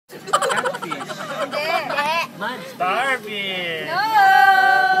Starfish. No!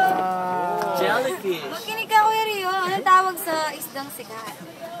 Jellyfish. Makinig ka, Kuya Rio. Anong tawag sa isdang sikat?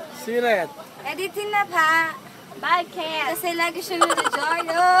 Siret. Editin na pa. Bakit? Kasi lagi siyang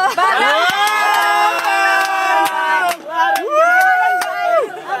nasa-joyo.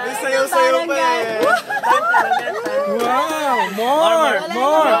 May sayaw-sayaw pa eh. Wow! More!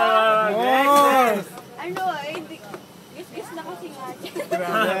 Ano eh, gis-gis na kasi nga.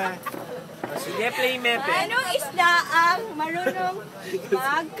 Sige, play mepe. Anong isda ang marunong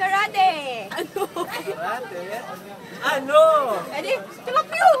mag-karate? Ano? Edi,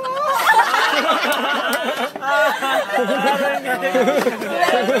 tilapyo mo!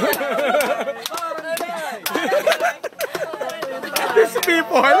 These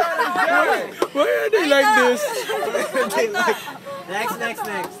people? Why are they like this? Next.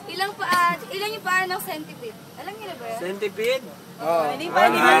 Ilan yung paa ng centipede? Alam niyo na ba yun? Centipede? Oh. Hindi pa.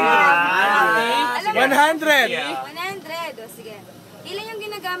 100. 100. O sige. Ilan yung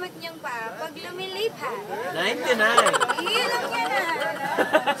ginagamit niyang paa pag lumilipad? 99. Ilan yan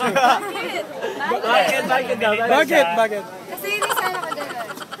Bakit? Kasi hindi sana ka gano'n.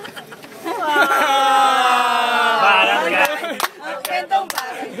 Barangay. Ang kwentong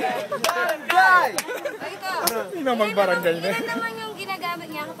barangay. Ito. Hindi na magbarangay na. Ilan naman yung ginagamit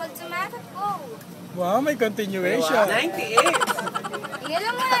niya kapag sumatakbo? Wow, may continuation. 98.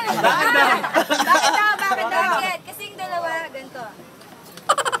 Ilan mo na naman. Bakit? Kasi yung dalawa, ganito.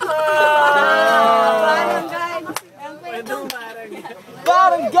 Barangay. Ang kwentong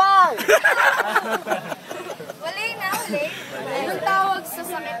Barangay! Wala na, huli. Anong tawag sa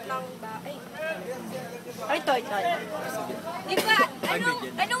sakit ng bahay? Ito. Di ba,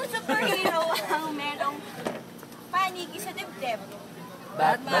 anong superhero ang merong paniki sa dibdib?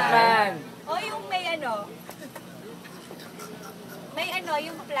 Batman. O yung may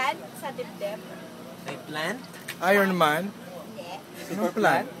yung plant sa dibdib? May plant? Iron Man? Hindi. Anong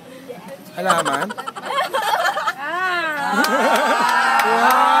plant? Halaman?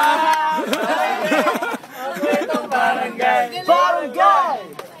 Barangay!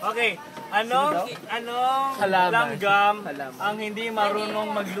 Okay. Anong langgam ang hindi marunong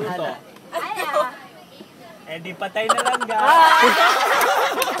magluto? Ano? Eh di patay na langgam.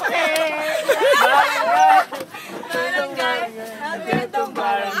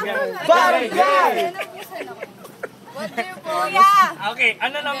 Barangay! Kuya! Okay,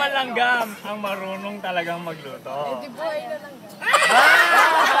 ano naman langgam ang marunong talagang magluto?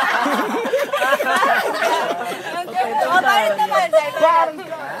 Bakit naman?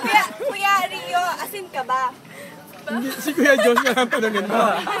 Kuya Rio, asin ka ba? Si Kuya Josh na lang tanongin mo.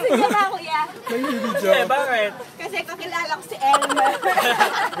 Asin ka ba, kuya? Nag-video. Eh, bakit? Kasi kakilala ko si Elmer.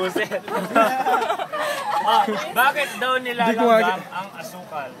 Buset. Bakit daw nilalanggam ang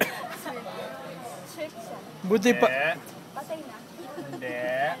asukal? Buti pa. Patay na. Hindi.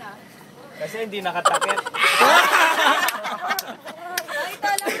 Kasi hindi nakatakip. Ito,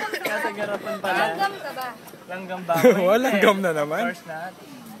 langgam ka ba? Garapan pala. Langgam ka ba? Langgam ba? Walang gam na naman. First na.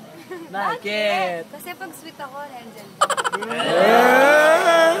 Bakit? Kasi pag sweet ako, nandyan.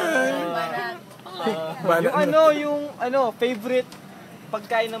 Banat. Yung favorite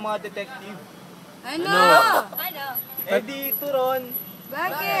pagkain ng mga detective. Ano? Eh di turon.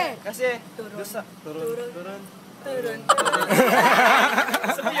 Bakit? Kasi doon sa turon.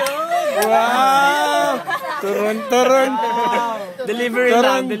 Wow! Turun. Delivery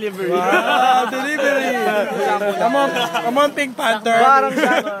lang, delivery. Wow, delivery. Come on, Pink Panther.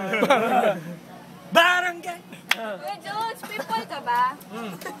 Barangay! Kuya Jones, people ka ba?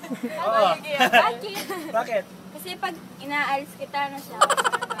 Oo. Bakit? Bakit? Kasi pag inaalis kita na siya.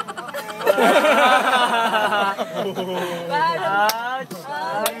 Ouch!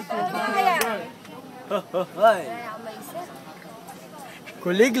 Ano ba kaya? Hoy. Kaya ako maisip.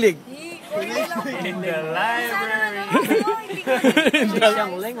 Kuliglig. In the library.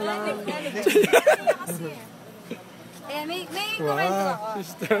 Siyang ling lang. Eh, may komento ako. Wow,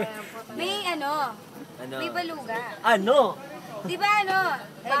 sister. May may baluga. Ano? Di ba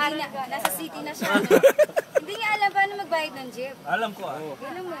nasa city na siya. Hindi niya alam paano magbayad ng jeep. Alam ko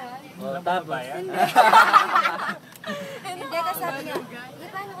Alam mo yun? Tapos. Hindi, kasi sabi niya, di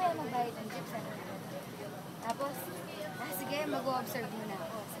paano kaya magbayad ng jeep? Tapos, sige, mag-o-observe muna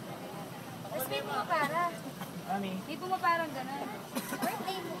ako. Tapos may pumapara. May pumaparang gano'n.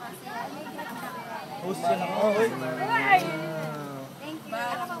 Birthday mo kasi. May ginagawa. Host yan ako. Thank you.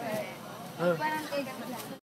 Parang teka lang.